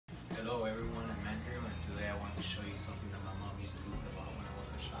to show you something that my mom used to do a lot when I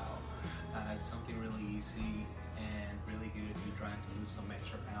was a child. It's something really easy and really good if you're trying to lose some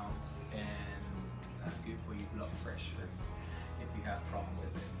extra pounds, and good for your blood pressure if you have a problem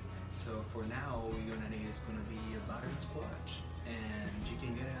with it. So for now, what you're gonna need is gonna be a butternut squash, and you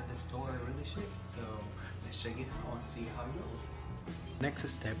can get it at the store really cheap. So let's check it out and see how it goes. Next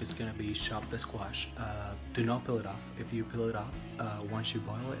step is gonna be chop the squash. Do not peel it off. If you peel it off, once you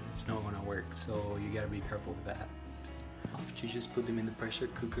boil it, it's not gonna work. So you gotta be careful with that. You just put them in the pressure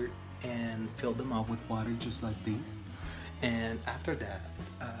cooker and fill them up with water just like this. And after that,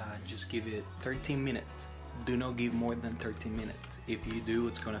 just give it 13 minutes. Do not give more than 13 minutes. If you do,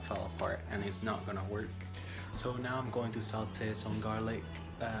 it's gonna fall apart and it's not gonna work. So now I'm going to saute some garlic.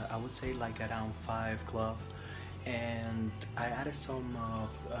 I would say like around 5 cloves. And I added some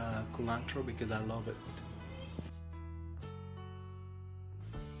culantro because I love it.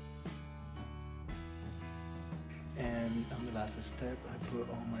 And on the last step, I put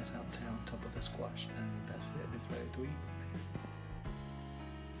all my saute on top of the squash, and that's it. It's ready to eat.